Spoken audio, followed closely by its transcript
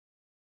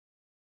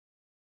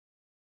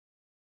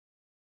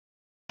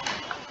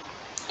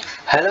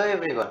Hello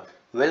everyone,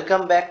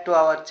 welcome back to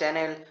our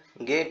channel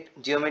Get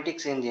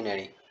Geomatics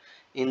Engineering.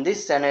 In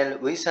this channel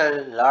we shall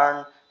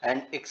learn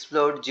and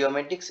explore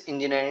geomatics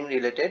engineering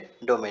related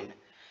domain.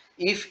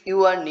 If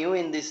you are new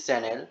in this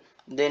channel,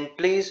 then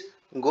please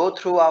go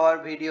through our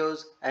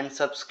videos and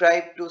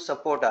subscribe to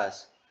support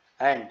us.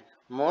 And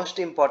most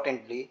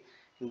importantly,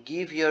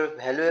 give your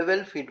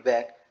valuable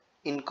feedback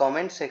in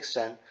comment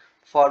section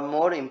for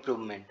more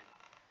improvement.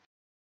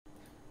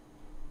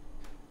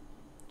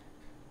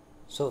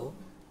 So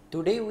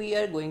today we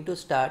are going to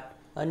start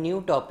a new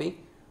topic,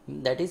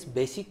 that is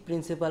basic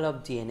principle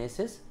of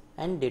GNSS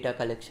and data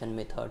collection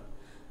method.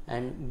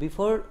 And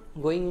before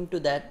going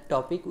into that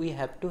topic, we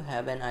have to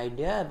have an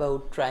idea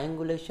about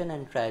triangulation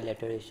and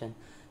trilateration.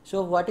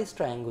 So what is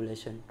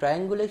triangulation?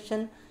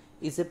 Triangulation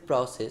is a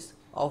process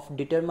of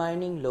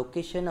determining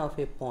location of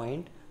a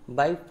point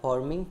by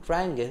forming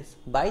triangles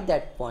by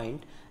that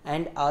point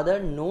and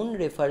other known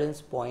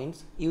reference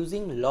points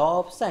using law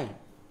of sine.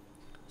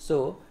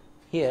 So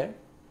here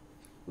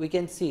we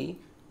can see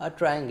a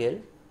triangle,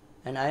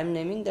 and I am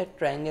naming that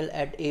triangle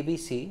at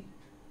ABC,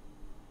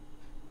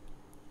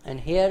 and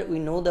here we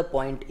know the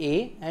point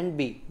A and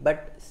B,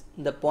 but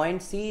the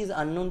point C is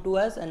unknown to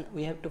us and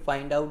we have to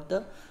find out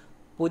the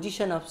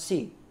position of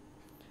C.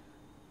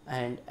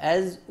 And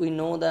as we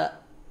know the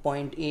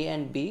point A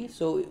and B,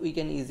 so we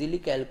can easily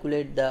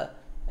calculate the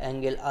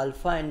angle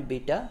alpha and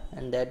beta,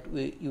 and that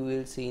you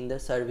will see in the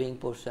surveying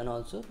portion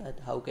also, that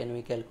how can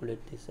we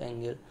calculate this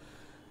angle.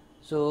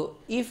 So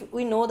if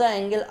we know the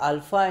angle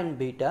alpha and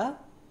beta,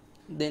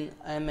 then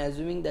I am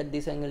assuming that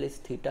this angle is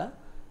theta.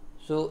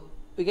 So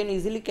we can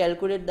easily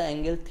calculate the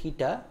angle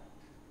theta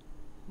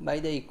by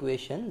the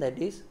equation, that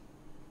is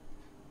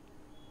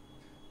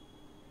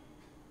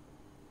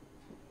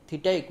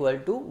theta equal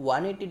to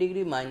 180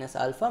 degree minus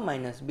alpha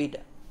minus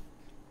beta.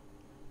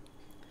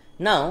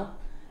 Now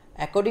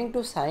according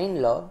to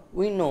sine law,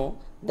 we know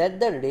that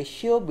the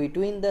ratio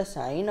between the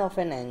sine of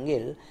an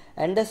angle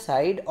and the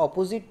side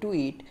opposite to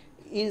it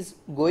is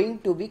going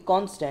to be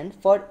constant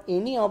for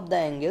any of the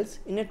angles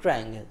in a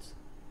triangle.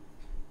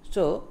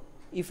 So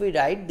if we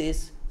write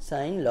this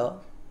sine law,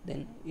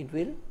 then it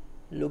will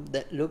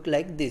look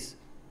like this: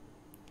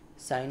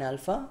 sine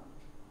alpha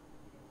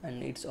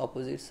and its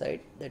opposite side,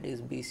 that is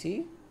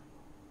BC,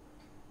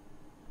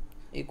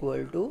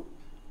 equal to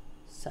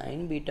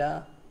sine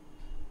beta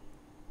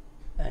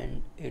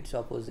and its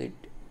opposite,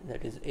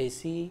 that is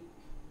AC,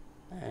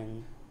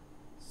 and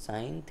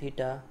sine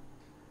theta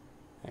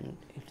and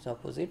its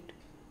opposite,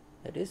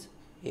 that is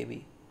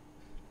AB.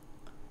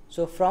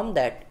 So from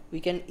that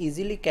we can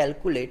easily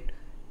calculate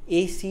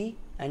AC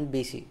and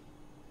BC.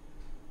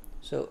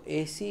 So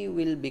AC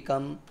will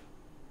become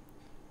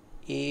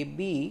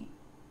AB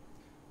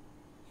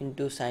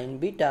into sine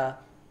beta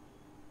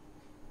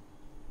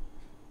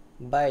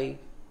by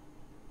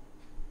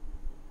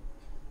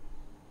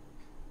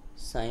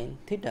sine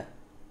theta,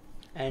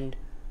 and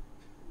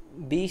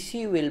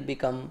BC will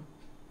become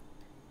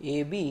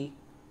AB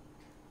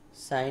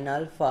sine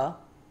alpha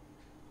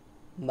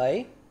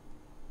by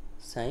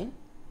sine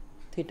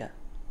theta.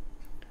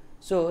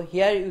 So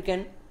here you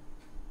can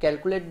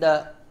calculate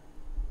the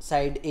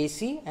side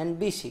AC and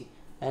BC,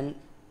 and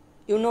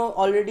you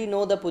already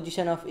know the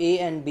position of A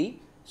and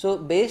B. So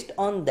based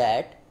on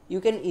that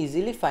you can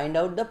easily find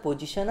out the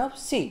position of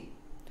C,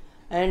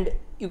 and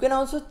you can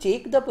also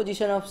check the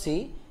position of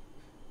C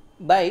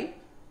by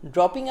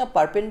dropping a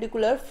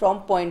perpendicular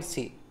from point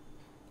C.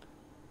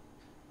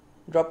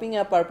 Dropping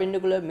a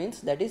perpendicular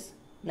means that is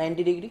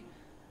 90 degree,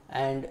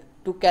 and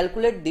to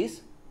calculate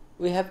this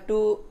we have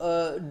to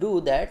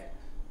do that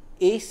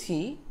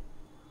AC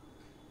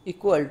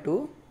equal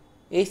to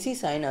AC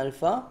sine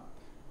alpha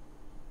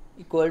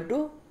equal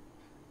to,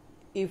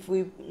 if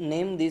we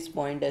name this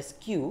point as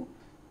Q,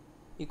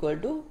 equal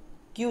to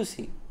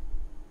QC.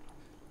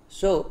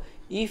 So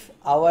if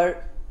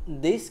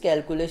this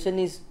calculation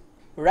is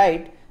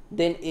right,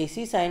 then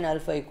AC sine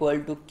alpha equal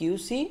to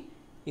QC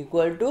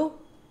equal to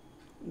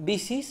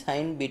BC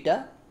sine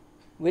beta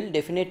will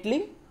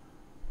definitely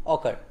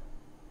occur,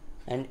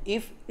 and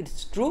if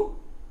it's true,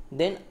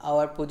 then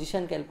our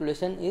position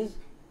calculation is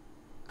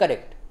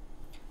correct.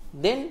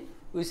 Then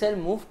we shall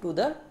move to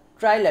the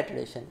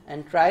trilateration,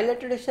 and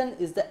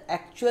trilateration is the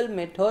actual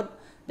method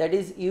that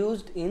is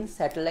used in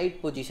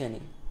satellite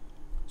positioning.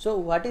 So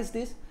what is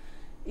this?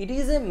 It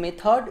is a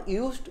method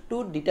used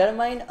to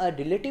determine a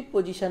relative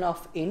position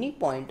of any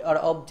point or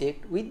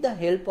object with the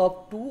help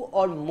of two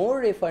or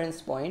more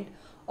reference points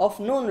of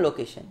known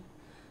location.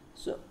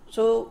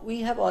 So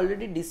we have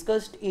already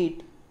discussed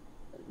it,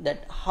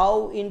 that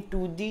how in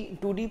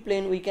 2D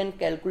plane we can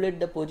calculate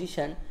the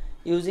position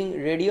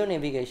using radio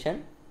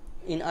navigation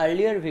in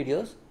earlier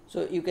videos.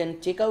 So you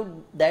can check out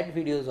that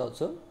videos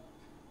also.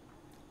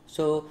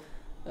 So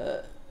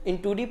in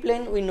 2D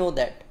plane we know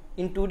that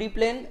in 2D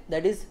plane,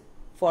 that is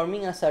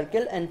forming a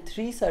circle, and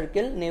three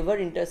circles never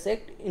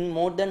intersect in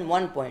more than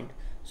one point.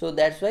 So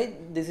that's why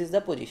this is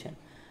the position.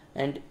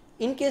 And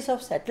in case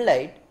of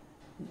satellite,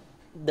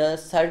 the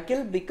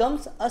circle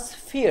becomes a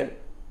sphere.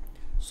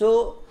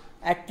 So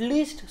at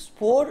least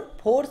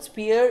four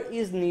sphere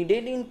is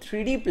needed in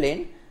 3D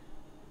plane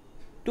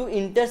to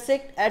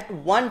intersect at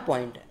one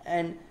point,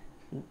 and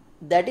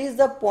that is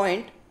the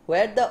point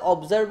where the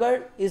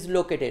observer is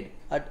located,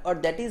 or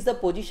that is the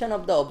position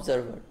of the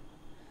observer.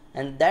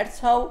 And that's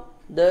how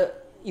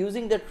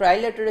using the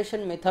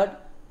trilateration method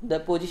the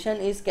position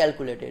is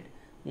calculated.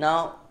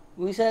 Now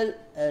we shall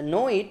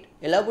know it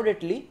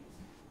elaborately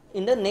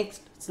in the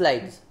next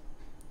slides.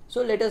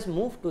 So let us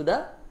move to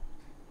the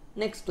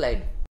next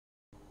slide.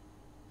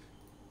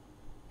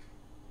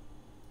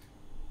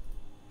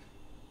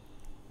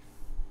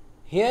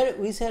 Here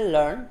we shall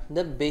learn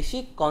the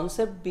basic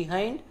concept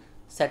behind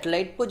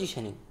satellite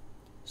positioning.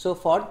 So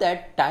for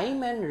that,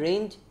 time and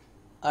range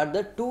are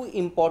the two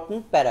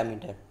important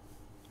parameters.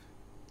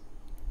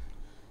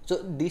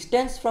 So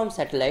distance from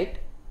satellite,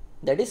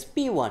 that is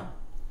P1.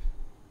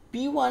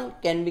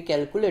 P1 can be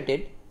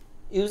calculated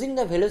using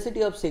the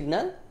velocity of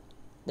signal,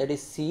 that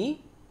is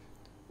c,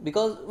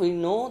 because we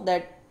know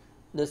that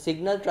the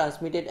signal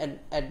transmitted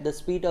at the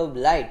speed of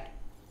light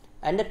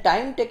and the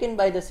time taken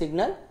by the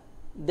signal.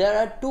 There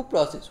are two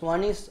processes,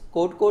 one is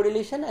code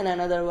correlation and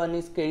another one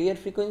is carrier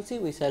frequency.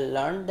 We shall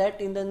learn that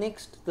in the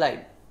next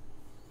slide.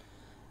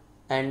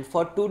 And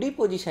for 2D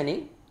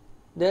positioning,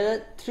 there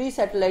are 3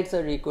 satellites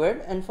are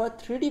required, and for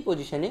 3D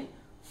positioning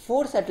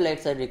 4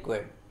 satellites are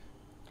required.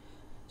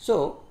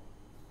 So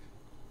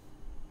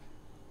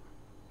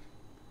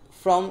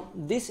from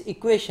this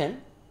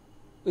equation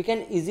we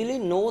can easily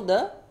know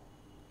the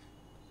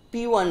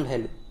P1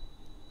 value.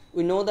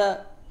 We know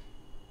the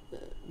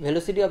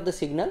velocity of the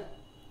signal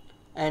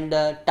and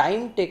the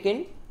time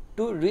taken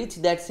to reach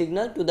that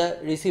signal to the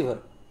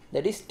receiver,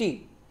 that is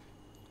t.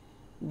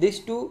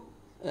 This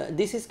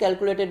is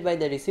calculated by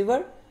the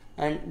receiver,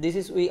 and this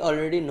is we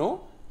already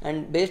know,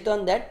 and based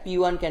on that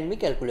P1 can be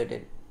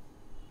calculated.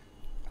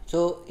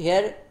 So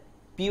here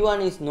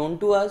P1 is known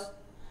to us,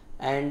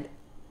 and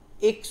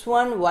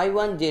x1,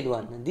 y1,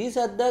 z1, these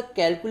are the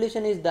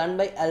calculation is done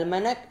by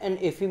almanac and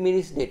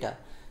ephemeris data.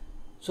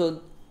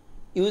 So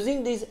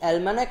using this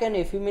almanac and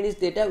ephemeris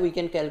data we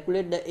can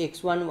calculate the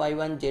x1,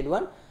 y1,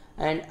 z1,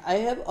 and I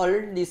have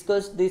already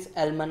discussed this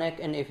almanac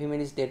and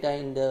ephemeris data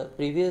in the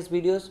previous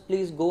videos.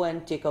 Please go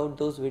and check out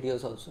those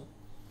videos also.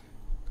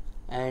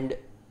 And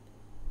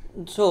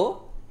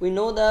so we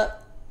know the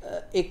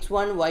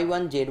x1,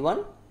 y1,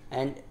 z1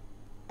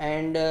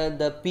 and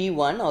the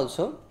p1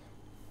 also,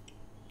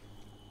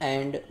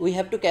 and we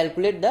have to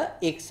calculate the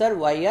xr,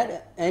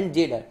 yr and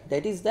zr,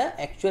 that is the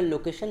actual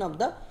location of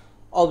the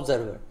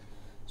observer.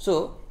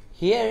 So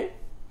here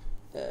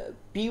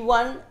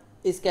P1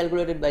 is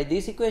calculated by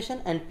this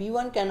equation, and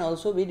P1 can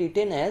also be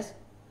written as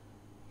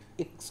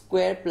x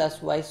square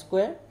plus y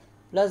square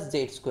plus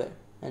z square,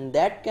 and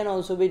that can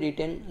also be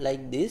written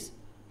like this: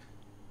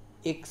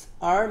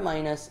 xr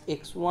minus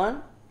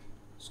x1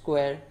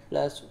 square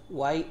plus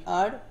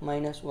yr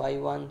minus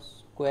y1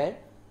 square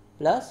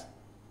plus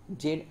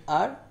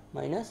zr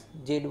minus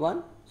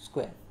z1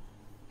 square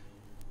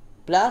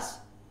plus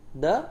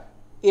the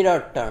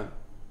error term.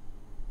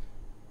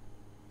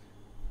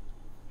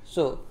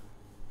 So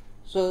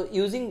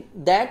using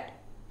that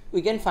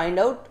we can find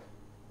out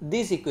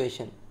this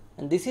equation,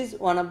 and this is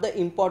one of the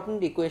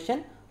important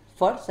equation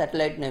for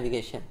satellite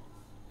navigation.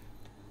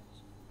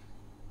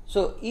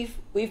 So if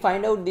we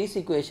find out this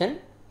equation,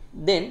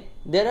 then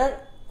there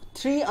are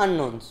 4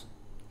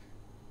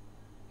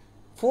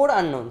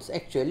 unknowns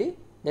actually,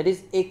 that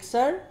is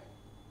xr,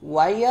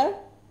 yr,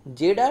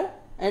 zr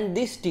and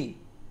this t.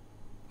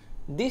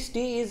 This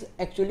t is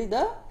actually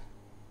the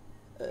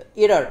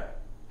error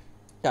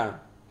term.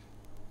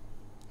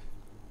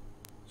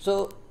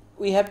 So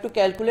we have to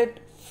calculate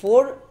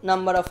 4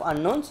 number of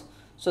unknowns,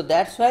 so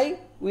that's why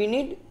we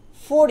need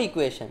 4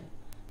 equation.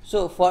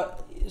 So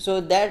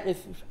that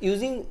if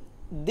using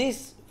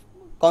this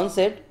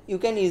concept you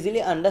can easily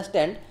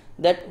understand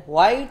that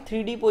why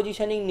 3D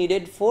positioning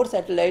needed 4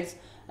 satellites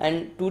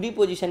and 2D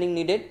positioning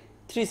needed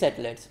 3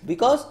 satellites,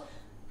 because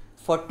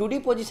for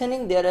 2D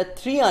positioning there are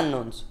 3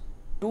 unknowns.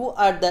 2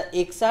 are the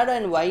xr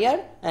and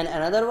yr, and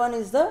another one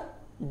is the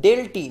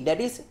del t,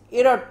 that is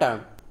error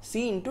term,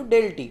 c into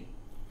del t.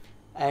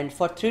 And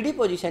for 3D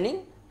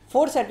positioning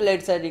 4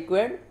 satellites are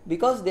required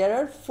because there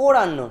are 4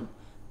 unknown.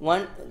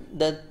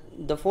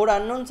 The 4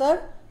 unknowns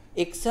are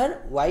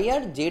xr,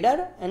 yr,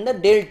 zr and the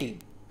del t.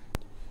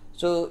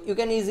 So you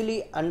can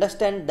easily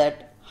understand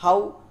that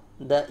how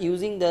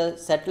using the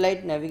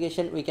satellite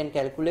navigation we can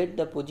calculate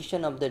the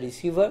position of the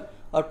receiver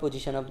or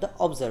position of the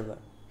observer.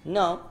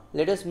 Now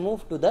let us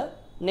move to the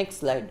next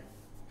slide.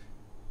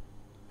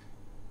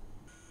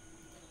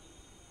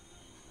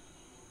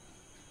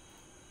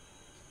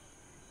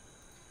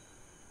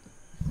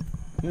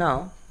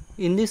 Now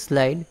in this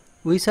slide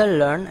we shall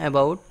learn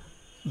about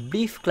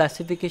brief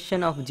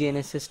classification of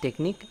GNSS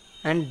technique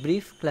and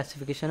brief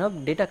classification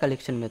of data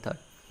collection method.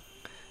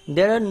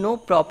 There are no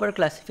proper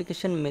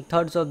classification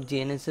methods of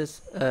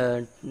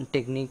GNSS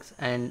techniques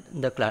and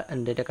the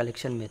data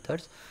collection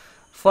methods.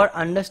 For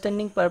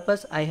understanding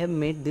purpose I have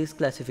made this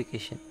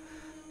classification.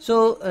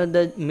 So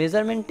the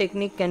measurement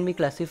technique can be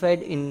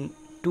classified in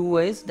two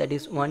ways, that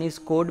is, one is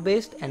code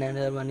based and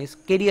another one is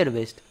carrier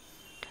based.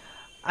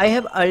 I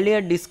have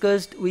earlier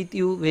discussed with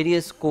you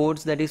various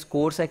codes, that is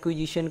course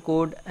acquisition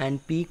code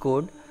and P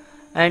code,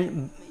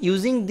 and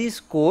using this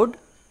code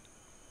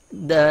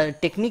the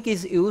technique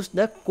is used,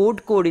 the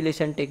code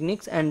correlation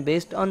techniques, and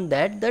based on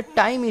that the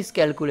time is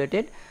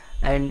calculated,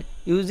 and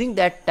using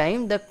that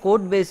time the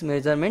code based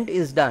measurement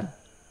is done.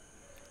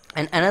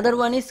 And another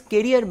one is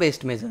carrier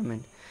based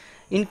measurement.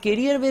 In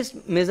carrier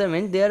based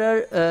measurement there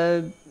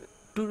are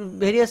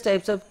various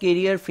types of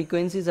carrier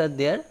frequencies are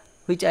there,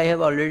 which I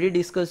have already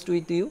discussed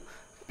with you.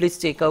 Please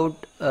check out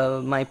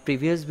my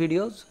previous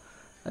videos.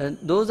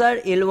 Those are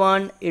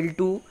L1,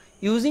 L2.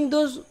 Using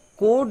those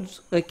codes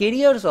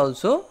carriers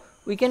also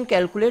we can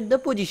calculate the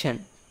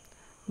position.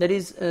 There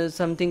is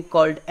something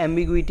called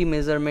ambiguity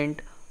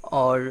measurement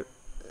or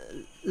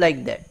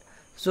like that.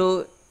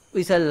 So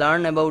we shall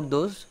learn about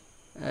those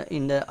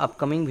in the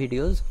upcoming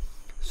videos.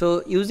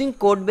 So using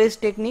code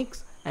based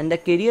techniques and the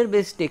carrier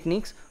based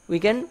techniques we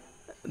can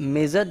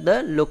measure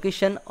the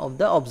location of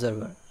the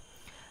observer.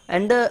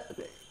 And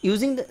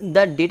using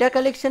the data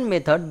collection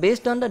method,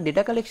 based on the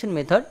data collection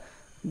method,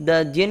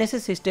 the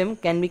GNSS system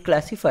can be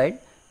classified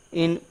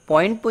in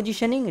point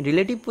positioning,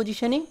 relative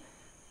positioning,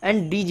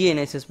 and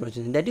DGNSS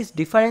positioning, that is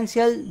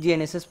differential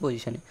GNSS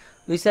positioning.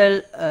 We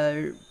shall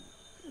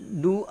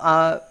do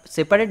a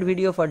separate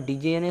video for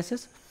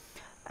DGNSS.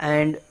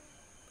 And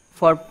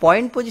for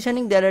point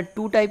positioning there are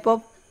two type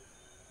of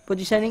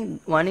positioning.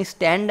 One is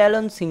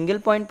standalone single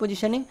point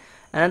positioning,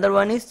 another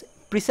one is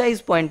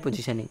precise point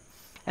positioning.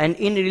 And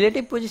in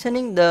relative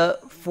positioning the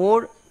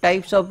four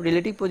types of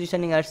relative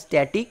positioning are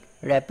static,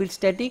 rapid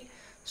static,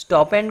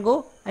 stop and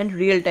go, and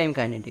real time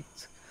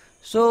kinetics.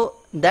 So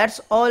that's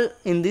all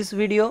in this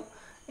video.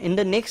 In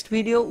the next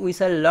video we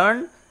shall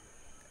learn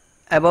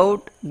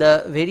about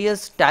the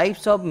various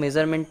types of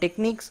measurement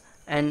techniques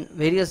and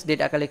various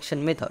data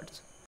collection methods.